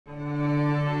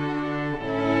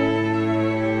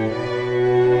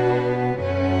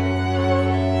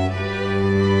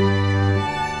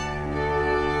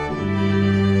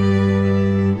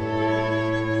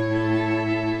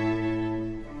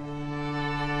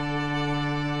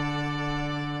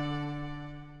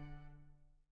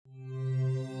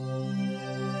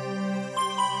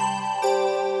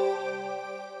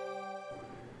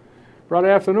Friday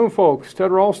afternoon, folks.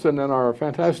 Ted Ralston and our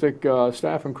fantastic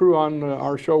staff and crew on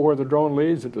our show Where the Drone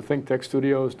Leads at the ThinkTech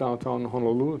Studios downtown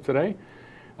Honolulu today.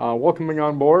 Welcoming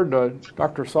on board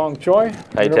Dr. Song Choi,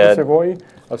 Hey, University Ted. of Hawaii,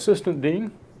 Assistant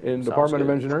Dean in Department of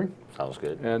Engineering. Sounds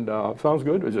good. And sounds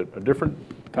good. Is it a different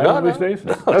title these days?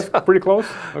 No. That's pretty close.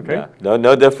 Okay.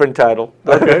 No different title.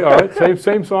 Okay. All right.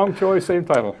 Same Song Choi, same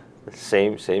title.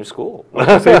 Same school.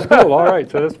 Same school. All right.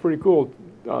 So that's pretty cool,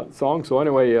 Song. So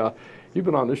anyway. You've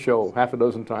been on this show half a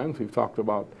dozen times. We've talked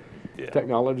about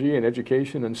technology and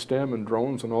education and STEM and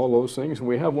drones and all those things. And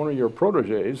we have one of your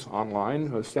proteges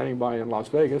online standing by in Las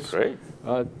Vegas. Great.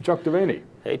 Chuck Devaney.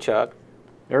 Hey, Chuck.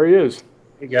 There he is.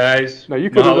 Hey, guys. Now, you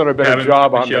could have done a better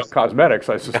job on the cosmetics,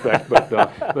 I suspect, but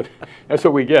that's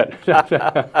what we get.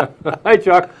 Hey,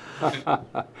 Chuck.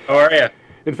 How are you?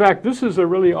 In fact, this is a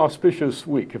really auspicious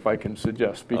week, if I can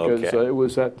suggest, because it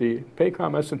was at the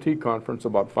PACOM S&T conference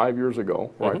about 5 years ago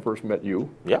where I first met you.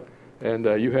 Yep. And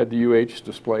you had the UH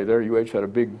display there. UH had a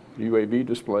big UAV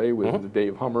display with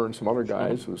Dave Hummer and some other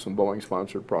guys with some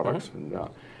Boeing-sponsored products. And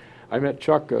I met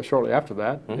Chuck shortly after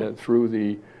that through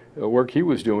the work he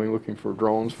was doing, looking for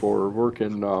drones for work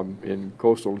in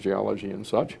coastal geology and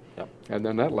such. Yep. And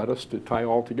then that led us to tie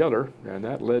all together, and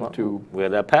that led to... We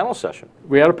had that panel session.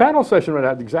 We had a panel session with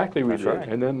that, exactly we That's did. right.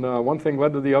 And then one thing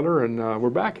led to the other, and we're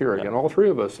back here again, all three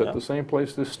of us at the same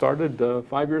place this started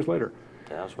 5 years later.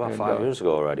 Yeah, that was about 5 years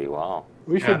ago already, wow.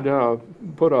 We should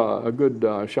put a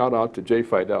good shout out to Jay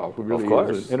Fidel, who really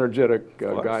is an energetic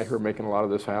guy here making a lot of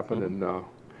this happen. And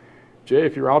Jay,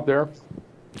 if you're out there,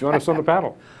 join us on the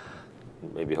panel.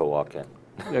 Maybe he'll walk in.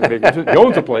 Yeah, maybe he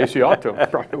owns the place, he ought to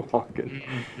probably walk in.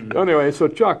 Anyway, so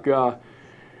Chuck, you're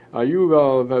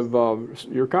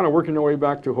kind of working your way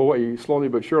back to Hawaii slowly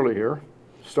but surely here.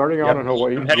 Starting out in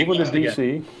Hawaii, moving to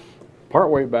DC,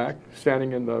 partway back,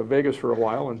 standing in Vegas for a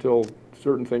while until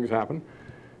certain things happen.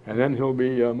 And then he'll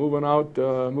be moving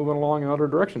along in other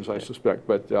directions, I suspect.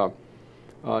 But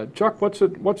Chuck, what's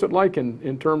it like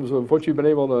in terms of what you've been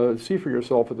able to see for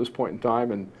yourself at this point in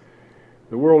time and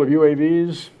the world of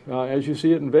UAVs as you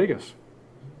see it in Vegas?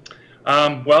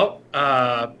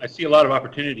 I see a lot of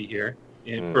opportunity here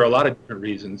for a lot of different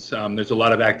reasons. There's a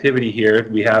lot of activity here.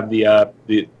 We have the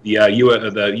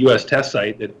U.S. test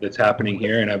site that's happening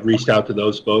here, and I've reached out to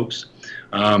those folks.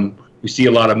 We see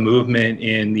a lot of movement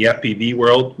in the FPV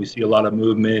world. We see a lot of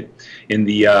movement in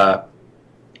the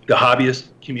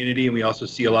hobbyist community, and we also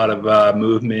see a lot of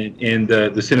movement in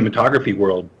the cinematography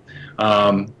world.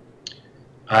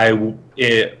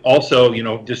 Also,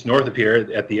 just north of here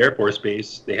at the Air Force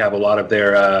Base, they have a lot of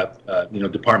their,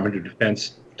 Department of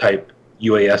Defense type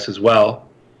UAS as well.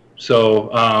 So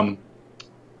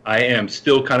I am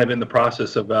still kind of in the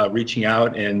process of reaching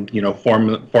out and,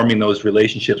 forming those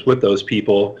relationships with those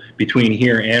people between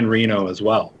here and Reno as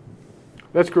well.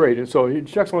 That's great. And so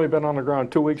Chuck's only been on the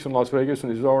ground 2 weeks in Las Vegas,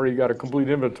 and he's already got a complete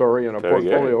inventory and a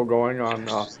portfolio going on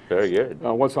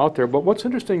what's out there. But what's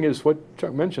interesting is what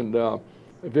Chuck mentioned,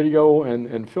 video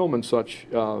and film and such.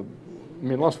 I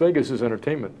mean, Las Vegas is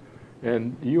entertainment.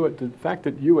 And the fact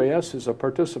that UAS is a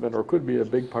participant or could be a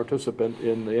big participant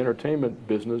in the entertainment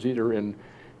business, either in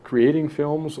creating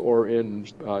films or in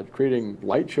creating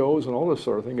light shows and all this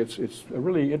sort of thing, it's a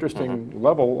really interesting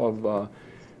level of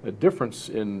a difference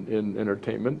in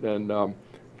entertainment. And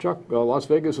Chuck, Las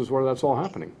Vegas is where that's all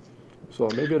happening. So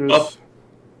maybe it is...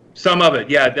 Some of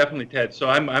it, yeah, definitely, Ted. So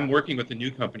I'm working with a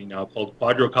new company now called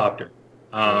Quadrocopter.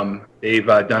 They've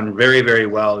done very, very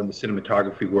well in the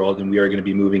cinematography world, and we are going to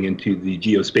be moving into the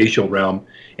geospatial realm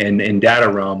and data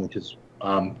realm, which is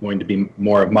going to be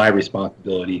more of my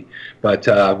responsibility. But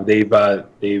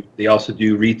they also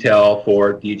do retail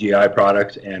for DJI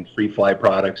products and free fly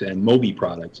products and Mobi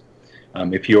products.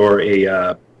 If you're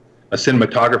a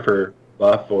cinematographer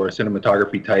buff or a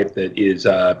cinematography type that is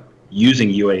using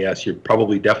UAS, you're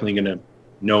probably definitely going to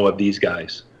know of these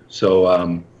guys. So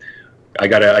I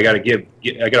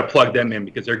gotta plug them in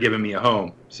because they're giving me a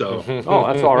home. So oh,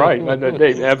 that's all right.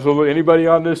 Dave, absolutely. Anybody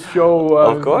on this show?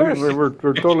 Of course,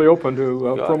 we're totally open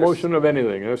to promotion of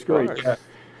anything. That's great.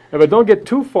 But don't get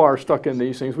too far stuck in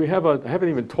these things. We have I haven't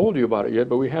even told you about it yet,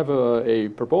 but we have a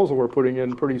proposal we're putting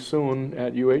in pretty soon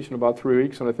at UH in about 3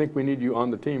 weeks, and I think we need you on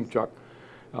the team, Chuck,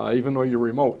 even though you're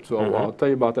remote. So I'll tell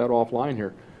you about that offline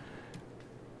here.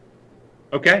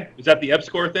 Okay. Is that the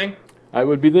EPSCOR thing? It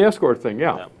would be the escort thing,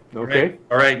 yeah. Okay.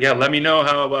 All right. Yeah. Let me know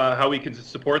how we can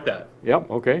support that.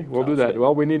 Yep. Okay. We'll do that.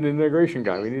 Well, we need an integration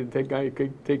guy. We need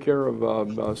to take care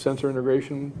of sensor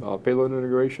integration, payload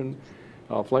integration,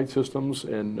 flight systems,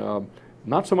 and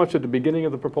not so much at the beginning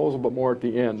of the proposal, but more at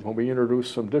the end when we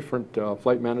introduce some different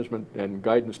flight management and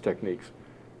guidance techniques.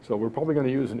 So we're probably going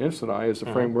to use an instant eye as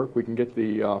a framework. We can get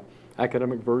the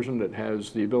academic version that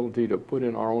has the ability to put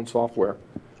in our own software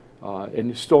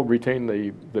and still retain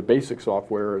the basic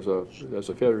software as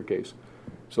a failure case.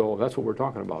 So that's what we're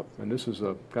talking about, and this is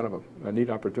a kind of a neat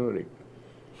opportunity.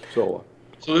 So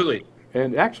absolutely.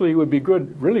 And actually, it would be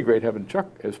good, really great, having Chuck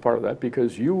as part of that,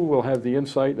 because you will have the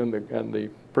insight and the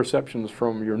perceptions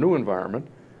from your new environment,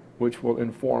 which will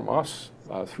inform us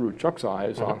through Chuck's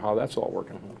eyes on how that's all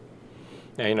working.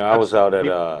 Yeah, you know, I was out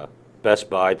at Best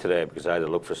Buy today because I had to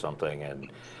look for something, and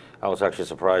I was actually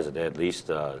surprised that they had at least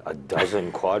a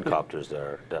dozen quadcopters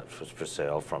there that was for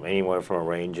sale, from anywhere from a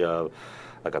range of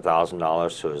like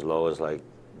 $1,000 to as low as like,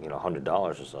 you know, $100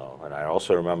 or so. And I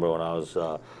also remember when I was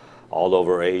all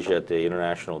over Asia at the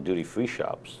international duty-free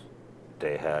shops,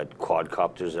 they had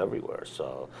quadcopters everywhere.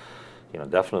 So, you know,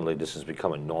 definitely this has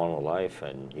become a normal life,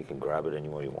 and you can grab it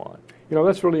anywhere you want. You know,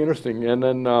 that's really interesting. And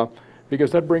then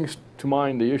because that brings to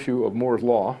mind the issue of Moore's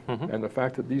Law and the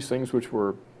fact that these things, which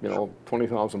were, you know,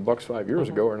 $20,000 5 years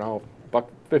ago, are now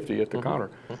 $1.50 at the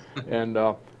counter. And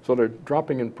so they're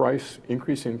dropping in price,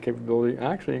 increasing in capability,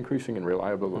 actually increasing in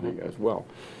reliability as well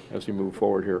as we move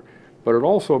forward here. But it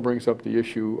also brings up the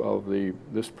issue of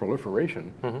this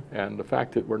proliferation and the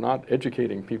fact that we're not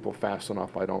educating people fast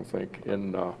enough, I don't think.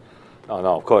 Oh,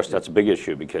 no, of course, that's a big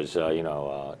issue because, you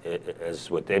know,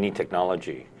 as with any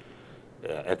technology,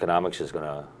 economics is going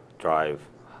to drive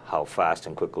how fast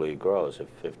and quickly it grows.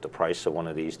 If the price of one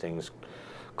of these things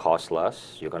costs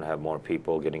less, you're going to have more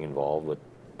people getting involved with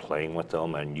playing with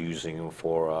them and using them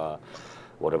for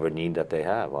whatever need that they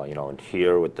have. You know, and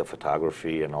here with the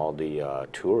photography and all the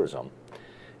tourism,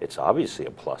 it's obviously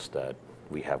a plus that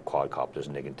we have quadcopters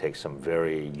and they can take some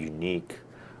very unique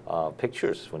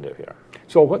pictures when they're here.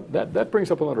 So that brings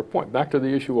up another point. Back to the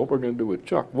issue of what we're going to do with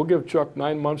Chuck. We'll give Chuck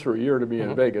 9 months or a year to be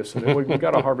in Vegas, and then we've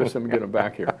got to harvest him and get him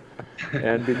back here.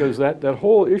 And because that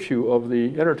whole issue of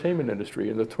the entertainment industry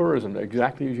and the tourism,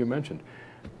 exactly as you mentioned,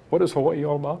 what is Hawaii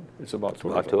all about? It's about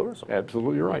tourism. About tourism.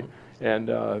 Absolutely right. And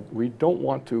we don't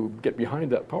want to get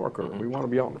behind that power curve. We want to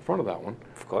be out in front of that one.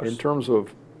 Of course. In terms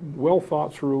of well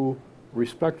thought through,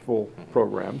 respectful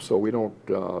programs, so we don't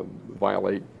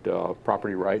violate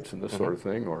property rights and this sort of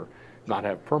thing, or not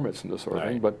have permits and this sort of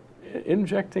thing. But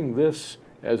injecting this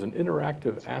as an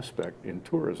interactive aspect in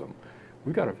tourism,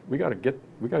 we got to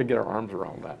get our arms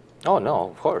around that. Oh no,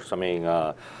 of course. I mean,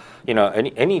 you know,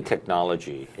 any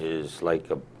technology is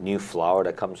like a new flower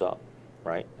that comes up,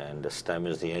 right? And the STEM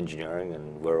is the engineering,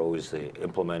 and we're always the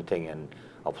implementing and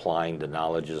applying the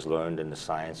knowledges learned in the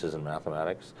sciences and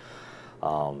mathematics.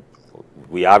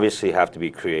 We obviously have to be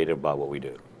creative about what we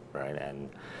do, right? And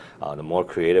the more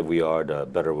creative we are, the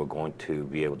better we're going to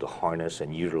be able to harness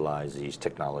and utilize these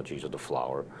technologies of the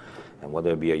flower. And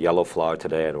whether it be a yellow flower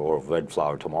today or a red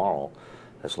flower tomorrow,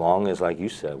 as long as, like you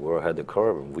said, we're ahead of the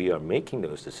curve and we are making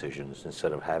those decisions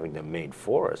instead of having them made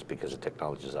for us because the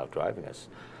technology is out driving us,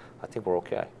 I think we're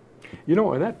okay. You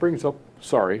know, and that brings up,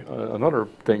 another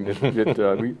thing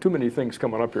that too many things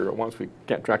coming up here at once. We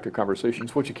can't track the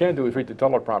conversations. What you can do is read the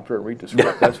teleprompter and read the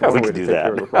script. That's one way to take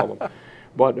care of the problem.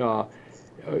 But,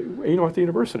 you know, at the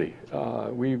university,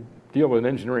 we deal with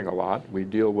engineering a lot. We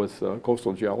deal with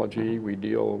coastal geology. We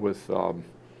deal with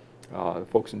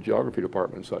folks in geography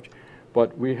department and such.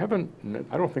 But we haven't,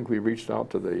 I don't think we reached out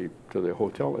to the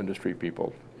hotel industry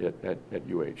people at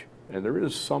UH. And there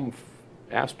is some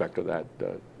aspect of that,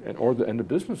 and the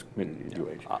business community at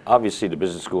UH. Obviously, the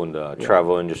business school and the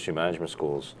travel industry management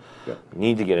schools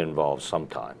need to get involved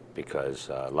sometime because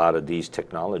a lot of these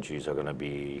technologies are going to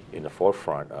be in the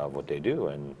forefront of what they do.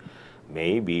 And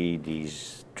maybe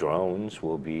these drones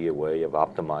will be a way of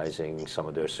optimizing some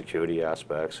of their security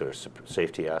aspects or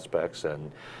safety aspects, and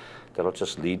that'll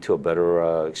just lead to a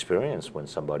better experience when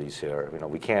somebody's here. You know,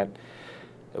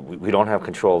 we don't have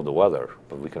control of the weather,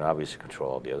 but we can obviously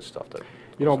control all the other stuff that.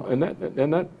 You know, and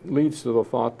that leads to the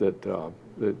thought that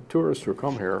the tourists who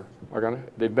come here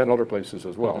they've been other places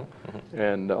as well,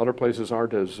 and other places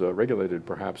aren't as regulated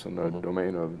perhaps in the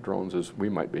domain of drones as we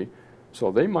might be.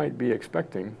 So they might be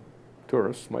expecting,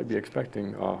 tourists might be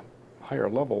expecting a higher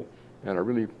level and a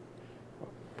really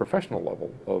professional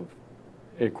level of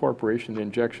incorporation,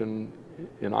 injection,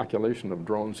 inoculation of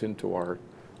drones into our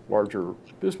larger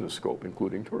business scope,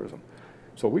 including tourism.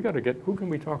 So we got to get, who can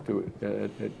we talk to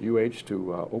at UH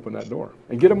to open that door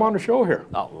and get them on the show here?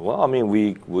 Oh, well, I mean,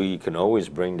 we can always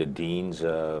bring the deans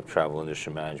of travel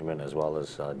industry management as well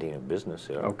as dean of business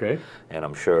here. Okay. And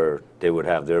I'm sure they would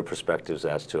have their perspectives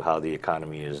as to how the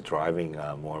economy is driving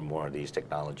more and more of these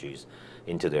technologies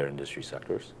into their industry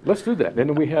sectors. Let's do that. And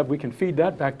then we can feed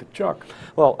that back to Chuck.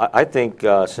 Well, I think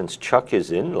since Chuck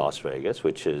is in Las Vegas,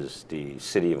 which is the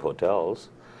city of hotels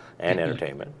and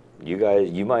entertainment,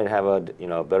 you might have a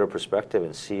better perspective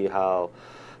and see how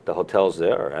the hotels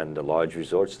there and the large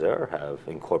resorts there have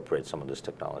incorporated some of this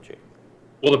technology.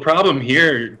 Well, the problem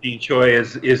here, Choi,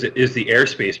 is the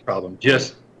airspace problem.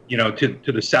 Just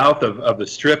to the south of the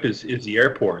Strip is the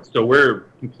airport. So we're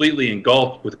completely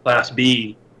engulfed with Class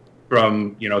B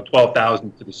from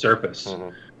 12,000 to the surface. Mm-hmm.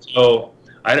 So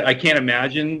I can't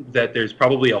imagine that there's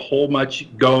probably a whole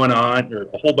bunch going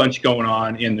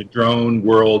on in the drone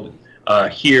world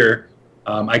here.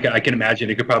 I can imagine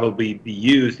it could probably be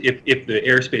used if the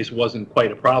airspace wasn't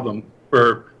quite a problem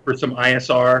for some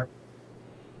ISR,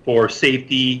 for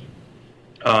safety,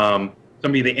 some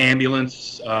of the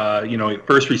ambulance,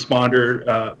 first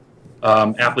responder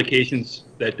applications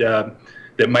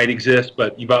that might exist.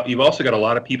 But you've also got a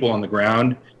lot of people on the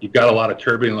ground. You've got a lot of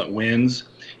turbulent winds.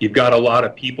 You've got a lot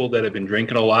of people that have been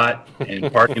drinking a lot and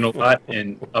partying a lot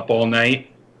and up all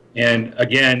night. And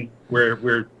again,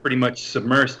 we're pretty much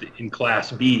submersed in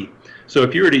Class B. So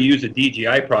if you were to use a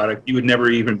DJI product, you would never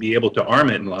even be able to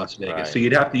arm it in Las Vegas. Right. So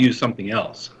you'd have to use something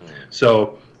else.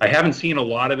 So I haven't seen a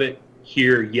lot of it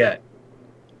here yet.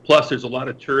 Plus, there's a lot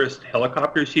of tourist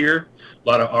helicopters here, a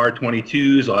lot of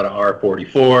R-22s, a lot of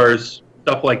R-44s,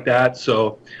 stuff like that.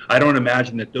 So I don't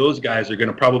imagine that those guys are going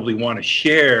to probably want to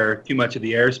share too much of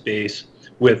the airspace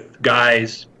with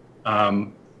guys,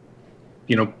 peddling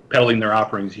their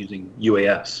offerings using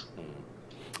UAS.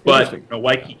 But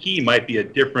Waikiki might be a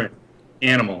different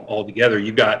animal altogether.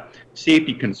 You've got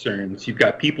safety concerns. You've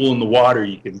got people in the water.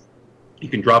 You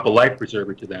can drop a life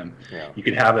preserver to them. Yeah. You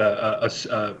can have a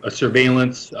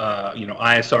surveillance,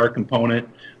 ISR component.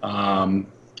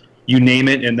 You name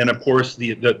it, and then of course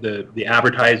the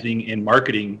advertising and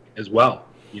marketing as well.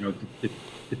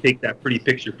 To take that pretty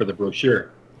picture for the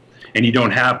brochure, and you don't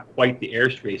have quite the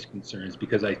airspace concerns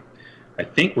because I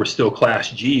think we're still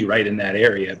Class G right in that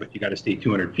area, but you got to stay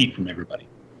 200 feet from everybody.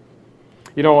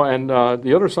 And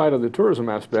the other side of the tourism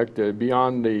aspect,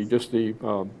 beyond just the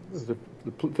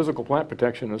physical plant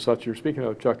protection and such you're speaking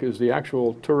of, Chuck, is the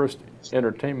actual tourist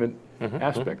entertainment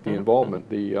aspect, the involvement,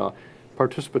 the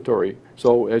participatory.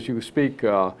 So as you speak,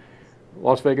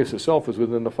 Las Vegas itself is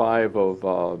within the 5 of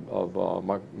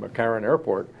McCarran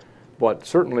Airport, but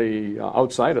certainly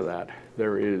outside of that,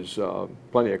 there is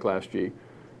plenty of Class G.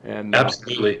 And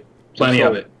absolutely. Plenty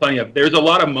of it. There's a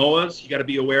lot of MOAs you got to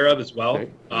be aware of as well.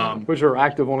 Okay. Which are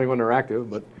active only when they're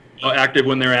active, but active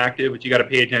when they're active. But you got to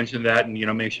pay attention to that,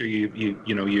 and make sure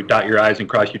you dot your I's and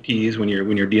cross your T's when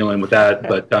you're dealing with that.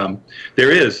 But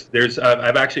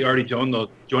I've actually already joined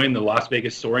the Las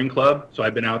Vegas Soaring Club, so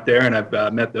I've been out there and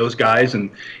I've met those guys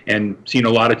and seen a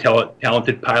lot of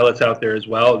talented pilots out there as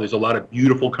well. There's a lot of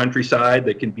beautiful countryside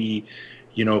that can be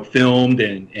filmed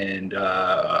and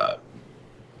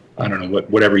I don't know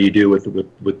whatever you do with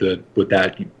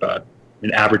that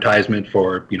an advertisement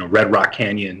for Red Rock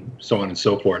Canyon, so on and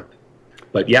so forth.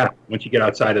 But yeah, once you get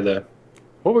outside of the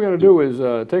what we're going to do is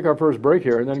take our first break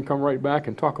here and then come right back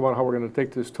and talk about how we're going to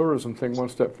take this tourism thing one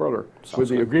step further. With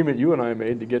the agreement you and I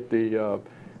made to get the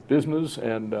business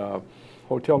and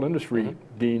hotel industry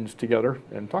deans together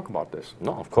and talk about this.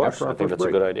 No, of course. I think that's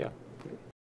a good idea.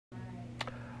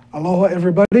 Aloha,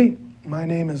 everybody. My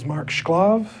name is Mark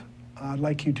Shklov. I'd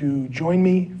like you to join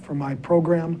me for my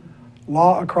program,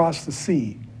 Law Across the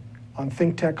Sea, on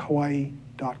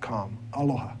ThinkTechHawaii.com.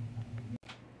 Aloha.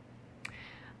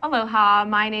 Aloha,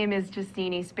 my name is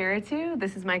Justine Spiritu.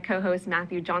 This is my co-host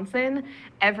Matthew Johnson.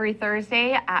 Every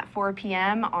Thursday at 4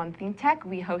 p.m. on ThinkTech,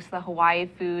 we host the Hawaii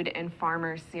Food and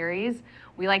Farmers Series.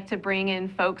 We like to bring in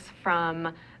folks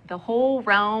from the whole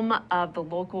realm of the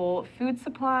local food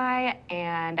supply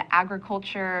and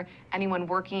agriculture, anyone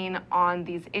working on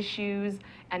these issues,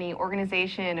 any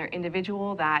organization or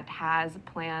individual that has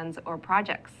plans or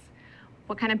projects.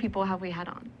 What kind of people have we had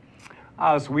on?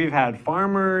 So we've had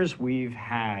farmers, we've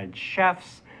had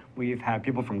chefs, we've had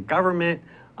people from government,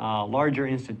 larger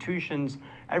institutions,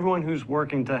 everyone who's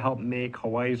working to help make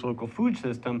Hawaii's local food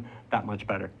system that much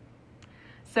better.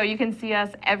 So you can see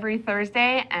us every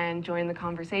Thursday and join the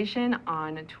conversation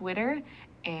on Twitter,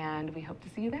 and we hope to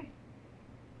see you there.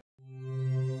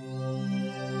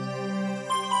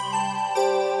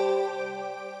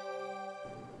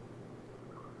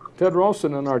 Ted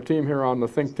Ralston and our team here on the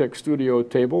ThinkTech studio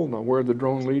table. Now, we're the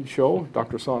Drone Lead Show.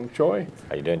 Dr. Song Choi.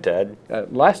 How you doing, Ted?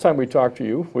 Last time we talked to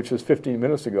you, which was 15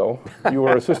 minutes ago, you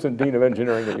were Assistant Dean of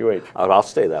Engineering at UH. I'll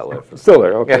stay that way. Still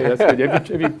there, okay, that's good.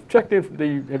 Have you checked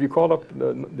have you called up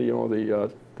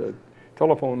the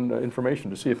telephone information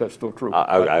to see if that's still true?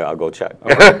 I'll go check.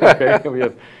 Right, okay, we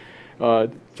have.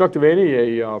 Chuck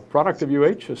Devaney, a product of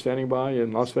UH, is standing by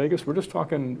in Las Vegas. We're just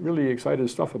talking really excited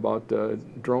stuff about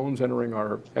drones entering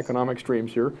our economic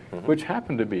streams here, which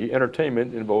happen to be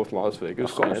entertainment in both Las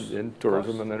Vegas and in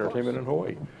tourism and entertainment in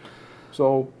Hawaii.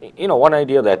 So, you know, one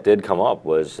idea that did come up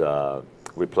was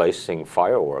replacing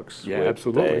fireworks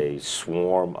with a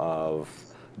swarm of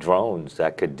drones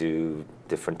that could do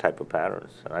different type of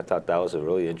patterns. And I thought that was a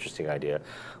really interesting idea,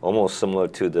 almost similar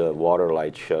to the water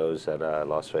light shows at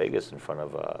Las Vegas in front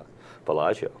of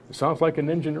Bellagio. It sounds like an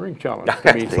engineering challenge to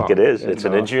I me. think it is. It's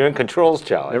an engineering controls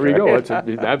challenge. There we go.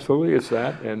 Absolutely, it's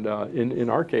that. And in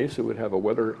our case, it would have a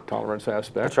weather tolerance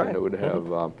aspect. That's right. And it would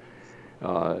have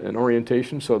an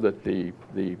orientation so that the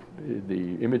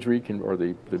imagery can, or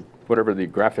the whatever the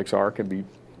graphics are, can be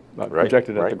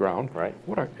projected at the ground. Right.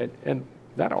 And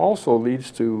that also leads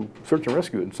to search and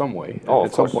rescue in some way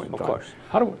at some point in time.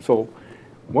 Of course. So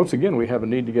once again, we have a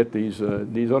need to get these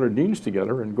other deans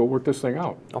together and go work this thing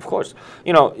out. Of course.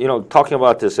 You know, talking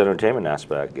about this entertainment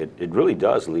aspect, it really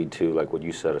does lead to, like what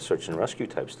you said, a search and rescue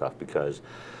type stuff, because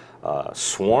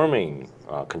swarming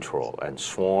control and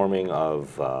swarming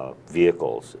of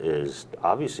vehicles is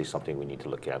obviously something we need to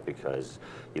look at, because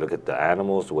you look at the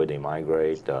animals, the way they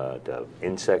migrate, the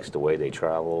insects, the way they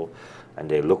travel, and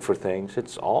they look for things.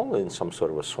 It's all in some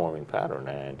sort of a swarming pattern.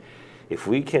 And if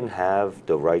we can have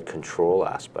the right control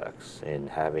aspects in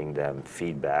having them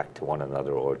feed back to one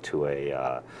another, or to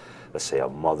a, let's say, a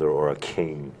mother or a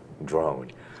king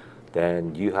drone,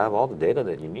 then you have all the data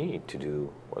that you need to do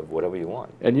whatever you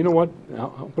want. And you know what?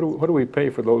 What do we pay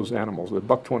for those animals? The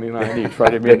 $1.29 each,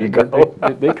 right? I mean,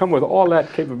 they come with all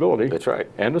that capability. That's right.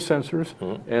 And the sensors,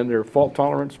 and their fault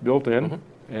tolerance built in,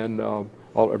 and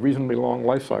a reasonably long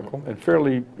life cycle, and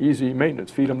fairly easy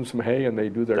maintenance. Feed them some hay, and they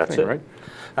do their thing, right?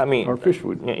 I mean, or fish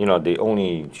food. You know, the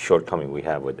only shortcoming we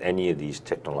have with any of these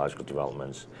technological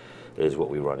developments is what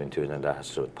we run into, and that has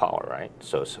to do with power, right?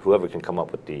 So whoever can come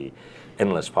up with the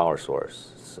endless power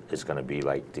source is going to be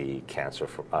like the cancer,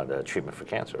 the treatment for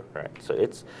cancer, right? So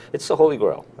it's the holy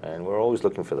grail, and we're always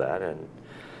looking for that. And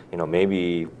you know,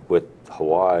 maybe with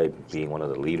Hawaii being one of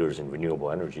the leaders in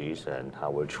renewable energies, and how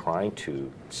we're trying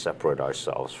to separate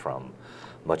ourselves from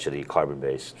much of the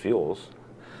carbon-based fuels,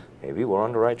 maybe we're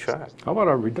on the right track. How about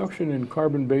a reduction in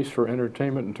carbon base for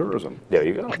entertainment and tourism? There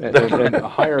you go. and a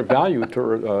higher value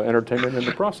to entertainment in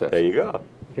the process. There you go.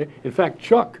 Okay. In fact,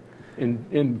 Chuck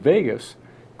in Vegas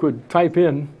could type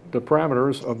in the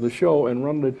parameters of the show and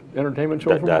run the entertainment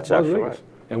show from Las Vegas. Right.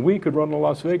 And we could run the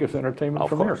Las Vegas entertainment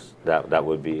from here. That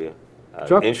would be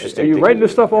Chuck, interesting. Are you writing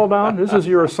this stuff all down? This is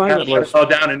your assignment list. All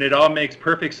down, and it all makes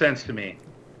perfect sense to me.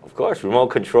 Of course, remote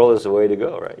control is the way to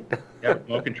go, right? Yeah,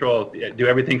 remote control. Do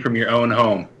everything from your own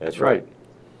home. That's right.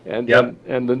 And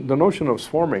the notion of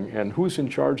swarming and who's in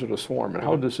charge of the swarm and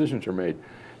how decisions are made,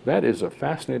 that is a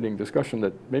fascinating discussion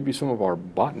that maybe some of our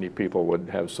botany people would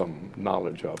have some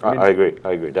knowledge of. I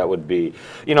agree. That would be,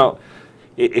 you know,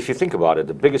 if you think about it,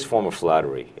 the biggest form of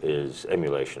flattery is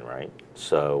emulation, right?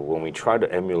 So when we try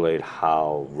to emulate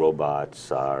how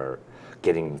robots are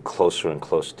getting closer and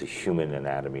closer to human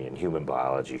anatomy and human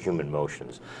biology, human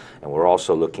motions, and we're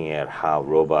also looking at how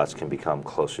robots can become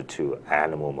closer to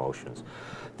animal motions,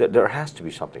 there has to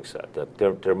be something said,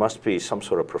 that there must be some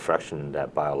sort of perfection in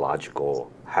that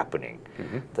biological happening,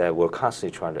 that we're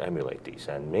constantly trying to emulate these.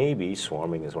 And maybe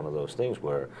swarming is one of those things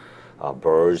where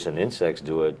birds and insects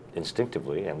do it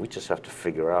instinctively, and we just have to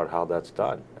figure out how that's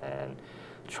done and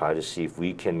try to see if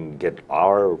we can get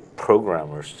our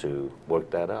programmers to work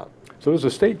that out. So there's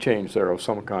a state change there of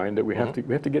some kind that we have to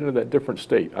get into that different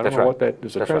state. I don't know what that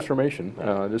is. A transformation.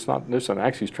 It's not an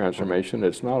axis transformation.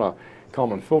 It's not a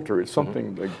common filter. It's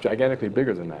something like gigantically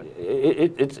bigger than that.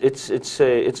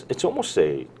 It's almost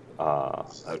a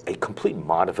complete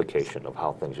modification of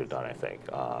how things are done. I think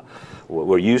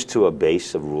we're used to a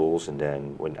base of rules, and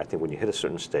then when you hit a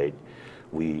certain state,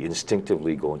 we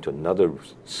instinctively go into another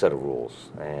set of rules,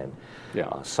 and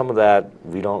some of that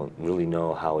we don't really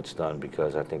know how it's done,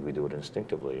 because I think we do it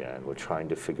instinctively, and we're trying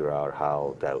to figure out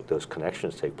how those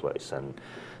connections take place, and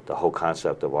the whole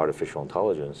concept of artificial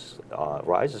intelligence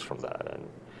rises from that, and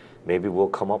maybe we'll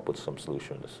come up with some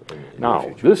solutions in the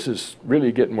future. This is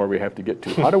really getting where we have to get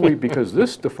to. How do we, because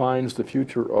this defines the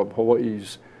future of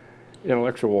Hawaii's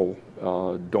intellectual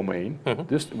domain,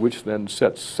 which then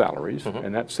sets salaries,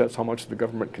 and that sets how much the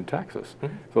government can tax us.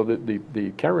 So that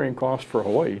the carrying cost for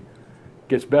Hawaii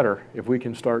gets better if we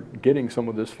can start getting some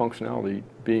of this functionality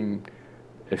being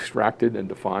extracted and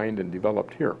defined and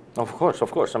developed here. Of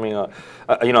course. I mean,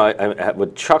 you know,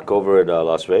 with Chuck over at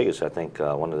Las Vegas, I think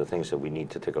one of the things that we need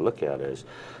to take a look at is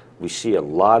we see a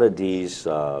lot of these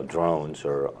drones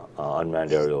or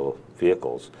unmanned aerial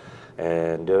vehicles,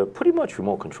 and they're pretty much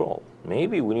remote control.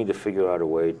 Maybe we need to figure out a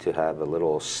way to have a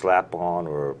little slap-on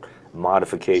or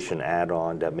modification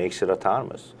add-on that makes it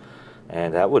autonomous.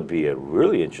 And that would be a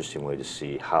really interesting way to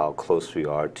see how close we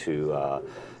are to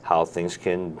how things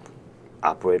can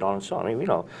operate on its own. I mean, you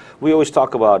know, we always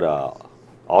talk about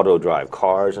auto drive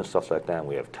cars and stuff like that. And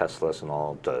we have Teslas and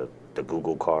all the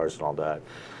Google cars and all that.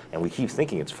 And we keep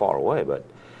thinking it's far away, but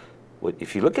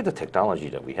if you look at the technology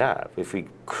that we have, if we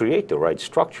create the right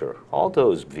structure, all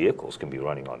those vehicles can be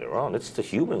running on their own. It's the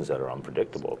humans that are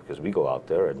unpredictable, because we go out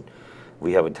there and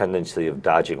we have a tendency of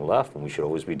dodging left when we should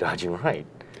always be dodging right.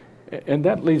 And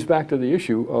that leads back to the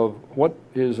issue of what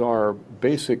is our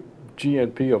basic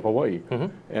GNP of Hawaii.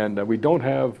 And we don't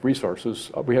have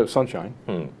resources. We have sunshine.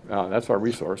 That's our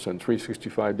resource, and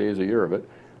 365 days a year of it.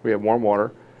 We have warm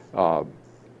water.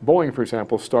 Boeing, for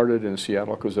example, started in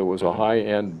Seattle because there was a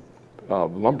high-end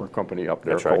lumber company up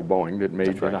there called Boeing that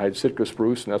made, and I had Sitka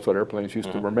spruce, and that's what airplanes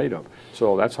used to were made of.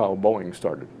 So that's how Boeing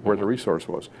started, where the resource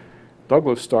was.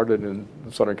 Douglas started in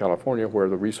Southern California, where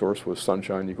the resource was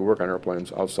sunshine. You could work on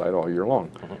airplanes outside all year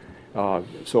long.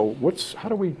 So how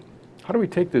do we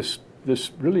take this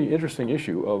really interesting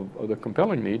issue of the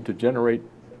compelling need to generate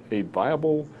a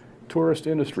viable tourist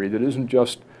industry that isn't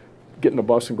just get in a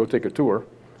bus and go take a tour,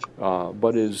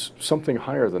 but is something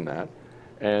higher than that,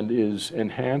 and is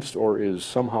enhanced or is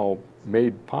somehow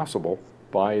made possible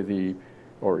by the,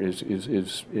 or is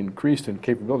increased in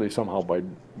capability somehow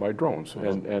by drones,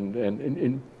 and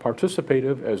in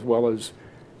participative as well as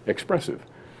expressive.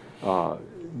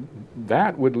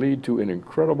 That would lead to an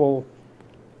incredible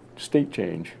state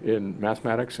change in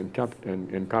mathematics and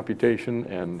in computation,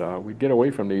 and we'd get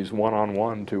away from these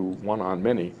one-on-one to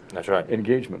one-on-many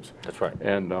engagements. That's right.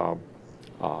 And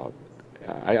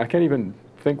I can't even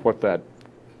think what that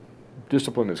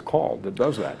discipline is called that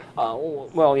does that.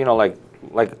 Well, you know, like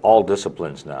all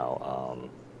disciplines now,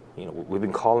 you know, we've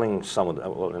been calling some of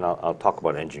them, well, and I'll talk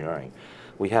about engineering.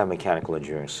 We have mechanical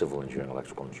engineering, civil engineering,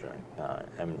 electrical engineering.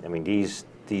 I mean, these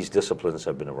disciplines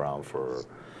have been around for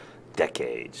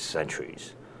decades,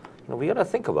 centuries. You know, we got to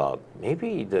think about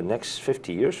maybe the next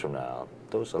 50 years from now,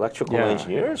 those electrical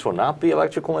engineers will not be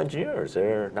electrical engineers.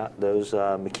 They're not those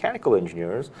mechanical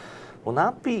engineers will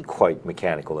not be quite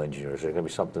mechanical engineers. They're going to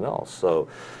be something else. So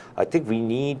I think we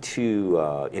need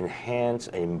to enhance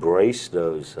and embrace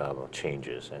those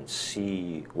changes and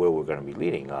see where we're going to be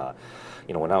leading.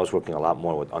 You know, when I was working a lot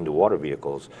more with underwater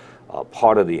vehicles,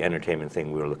 part of the entertainment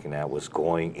thing we were looking at was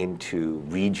going into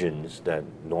regions that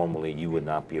normally you would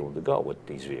not be able to go with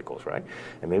these vehicles, right?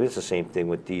 And maybe it's the same thing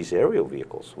with these aerial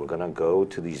vehicles. We're going to go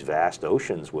to these vast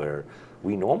oceans where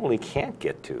we normally can't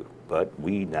get to, but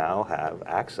we now have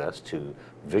access to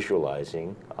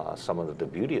visualizing some of the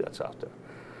beauty that's out there.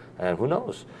 And who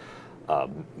knows?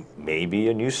 Maybe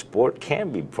a new sport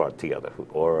can be brought together,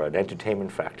 or an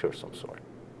entertainment factor of some sort.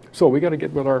 So we got to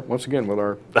get with our, once again, with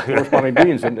our corresponding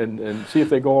deans and see if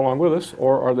they go along with us,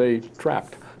 or are they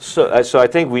trapped? So I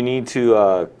think we need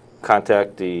to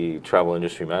contact the travel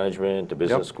industry management, the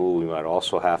business school. We might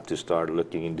also have to start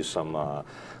looking into some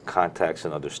contacts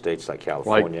in other states like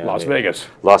California. Like Las Vegas.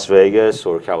 Las Vegas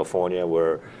or California,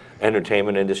 where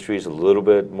entertainment industry is a little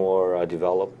bit more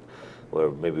developed, where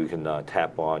maybe we can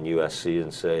tap on USC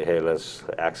and say, hey, let's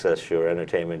access your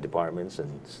entertainment departments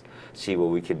and see what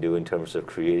we can do in terms of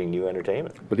creating new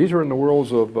entertainment. But these are in the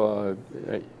worlds of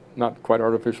not quite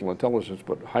artificial intelligence,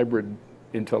 but hybrid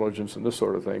intelligence and this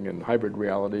sort of thing, and hybrid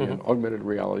reality and augmented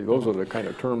reality. Those are the kind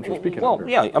of terms we're speaking of. Well,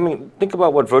 yeah, I mean, think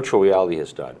about what virtual reality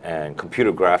has done and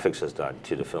computer graphics has done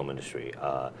to the film industry.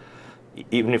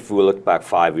 Even if we look back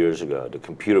 5 years ago, the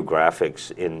computer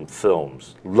graphics in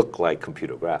films look like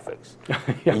computer graphics.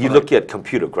 You look at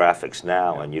computer graphics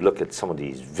now and you look at some of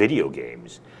these video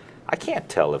games, I can't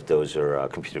tell if those are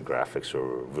computer graphics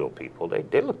or real people.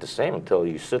 They look the same until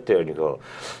you sit there and you go,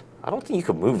 I don't think you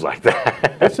can move like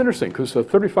that. That's interesting, because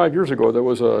 35 years ago there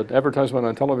was an advertisement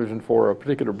on television for a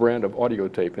particular brand of audio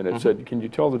tape, and it said, can you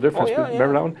tell the difference?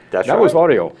 Remember that one? That was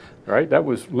audio, right? That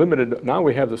was limited. Now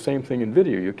we have the same thing in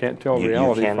video. You can't tell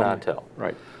reality. You cannot tell.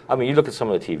 Right. I mean, you look at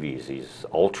some of the TVs, these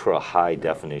ultra high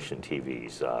definition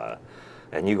TVs,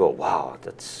 and you go, wow,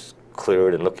 that's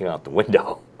clearer than looking out the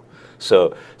window.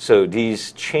 So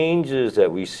these changes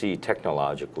that we see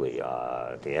technologically,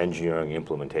 the engineering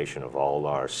implementation of all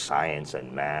our science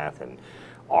and math and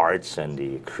arts and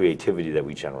the creativity that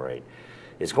we generate,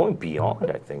 is going beyond,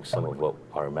 I think, some of what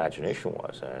our imagination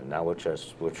was, and now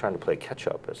we're trying to play catch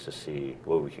up as to see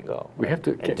where we can go. We have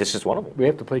to. And this is one of them. We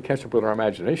have to play catch up with our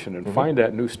imagination and find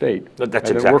that new state, That's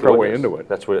and exactly then work our what way it is. into it.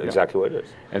 That's exactly what it is.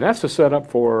 And that's the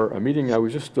setup for a meeting I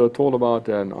was just told about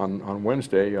on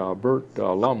Wednesday. Bert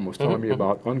Lum was telling me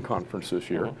about Unconference this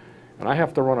year, and I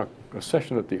have to run a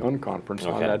session at the Unconference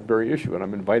on that very issue, and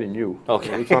I'm inviting you.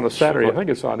 Okay. It's on a Saturday. I think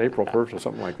it's on April 1st or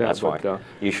something like that. That's but, fine.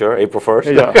 You sure? April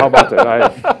 1st? Yeah, how about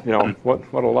that? You know,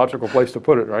 what a logical place to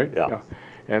put it, right? Yeah.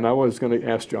 And I was going to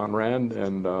ask John Rand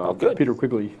and Peter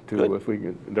Quigley to, if we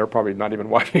can, they're probably not even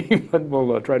watching, but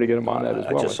we'll try to get them on that as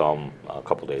well. I just saw them a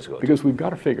couple days ago. Because we've got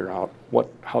to figure out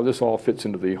how this all fits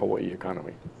into the Hawaii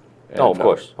economy. And, of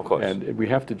course. And we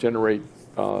have to generate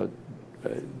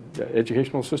the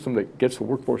educational system that gets the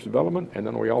workforce development, and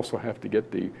then we also have to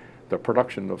get the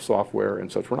production of software and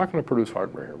such. We're not going to produce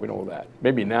hardware here. We know that.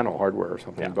 Maybe nano hardware or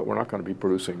something, but we're not going to be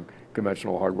producing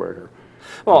conventional hardware here.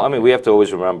 Well, I mean, we have to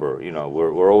always remember, you know,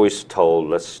 we're always told,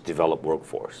 let's develop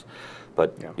workforce.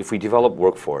 But if we develop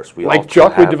workforce, we like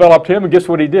Chuck, we developed him, and guess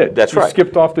what he did? That's right. He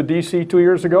skipped off to DC 2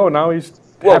 years ago, and now he's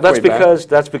well. That's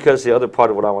because the other part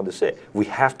of what I wanted to say. We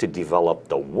have to develop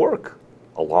the work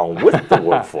along with the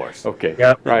workforce. Okay.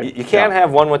 Yeah. Right. You can't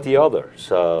have one with the other.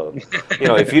 So, you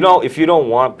know, if you don't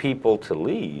want people to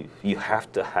leave, you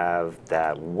have to have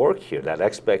that work here, that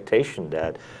expectation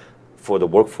that for the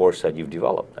workforce that you've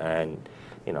developed, and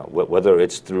you know, whether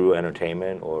it's through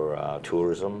entertainment or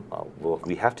tourism,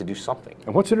 we have to do something.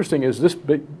 And what's interesting is this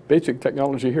basic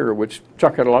technology here, which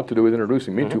Chuck had a lot to do with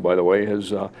introducing me to, by the way,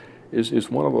 is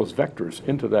one of those vectors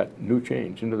into that new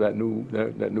change, into that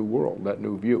new world, that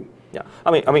new view. Yeah,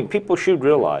 I mean, people should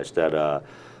realize that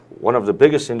one of the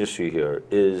biggest industry here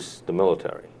is the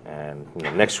military. And you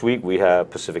know, next week we have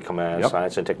Pacific Command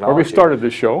Science and Technology. Where we started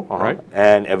this show, right?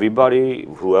 And everybody,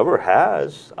 whoever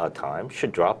has time,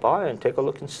 should drop by and take a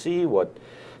look and see what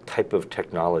type of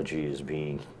technology is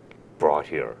being brought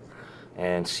here,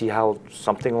 and see how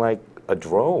something like a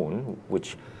drone,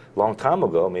 which a long time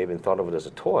ago may have been thought of it as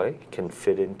a toy, can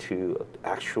fit into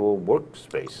actual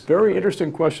workspace. Very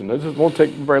interesting question. This won't take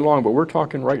very long, but we're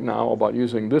talking right now about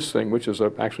using this thing, which is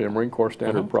actually a Marine Corps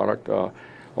standard product,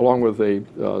 along with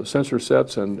a sensor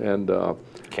sets and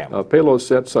payload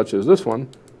sets such as this one,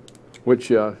 which,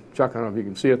 Chuck, I don't know if you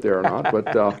can see it there or not,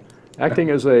 but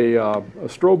acting as a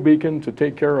strobe beacon to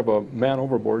take care of a man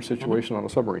overboard situation on a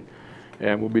submarine.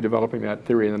 And we'll be developing that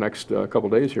theory in the next couple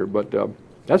days here. But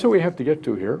that's what we have to get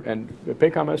to here. And the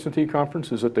PACOM S&T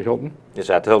conference is at the Hilton. It's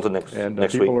at the Hilton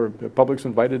next week. The public's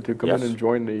invited to come in and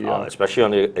join the... especially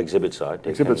on the exhibit side.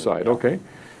 Exhibit side, okay.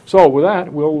 So with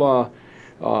that, we'll...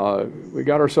 we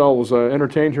got ourselves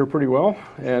entertained here pretty well,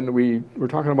 and we're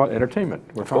talking about entertainment.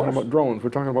 We're talking about drones.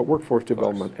 We're talking about workforce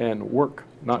development and work,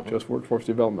 not just workforce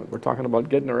development. We're talking about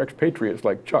getting our expatriates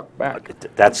like Chuck back.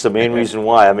 That's the main reason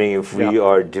why. I mean, if we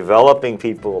are developing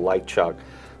people like Chuck,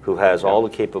 who has all the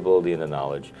capability and the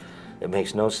knowledge, it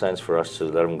makes no sense for us to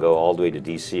let him go all the way to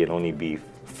DC and only be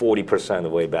 40% of the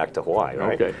way back to Hawaii,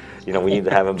 right? Okay. You know, we need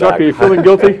to have him back. Chuck, are you feeling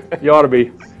guilty? You ought to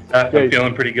be. I'm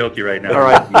feeling pretty guilty right now. All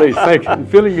right, please, thank you.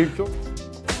 Feeling